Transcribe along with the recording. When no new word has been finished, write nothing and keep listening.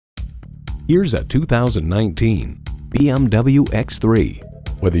Here's a 2019 BMW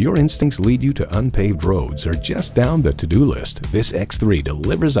X3. Whether your instincts lead you to unpaved roads or just down the to-do list, this X3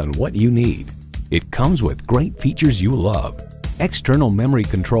 delivers on what you need. It comes with great features you love: external memory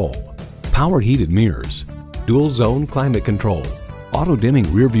control, power heated mirrors, dual zone climate control, auto dimming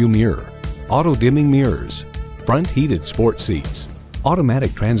rearview mirror, auto dimming mirrors, front heated sport seats,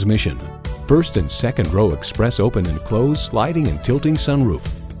 automatic transmission, first and second row express open and close sliding and tilting sunroof,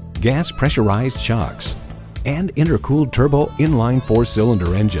 gas pressurized shocks, and intercooled turbo inline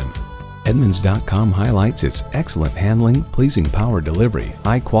 4-cylinder engine. Edmunds.com highlights its excellent handling, pleasing power delivery,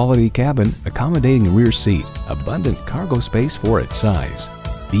 high-quality cabin, accommodating rear seat, abundant cargo space for its size.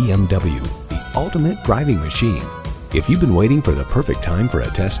 BMW, the ultimate driving machine. If you've been waiting for the perfect time for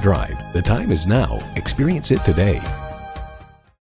a test drive, the time is now. Experience it today.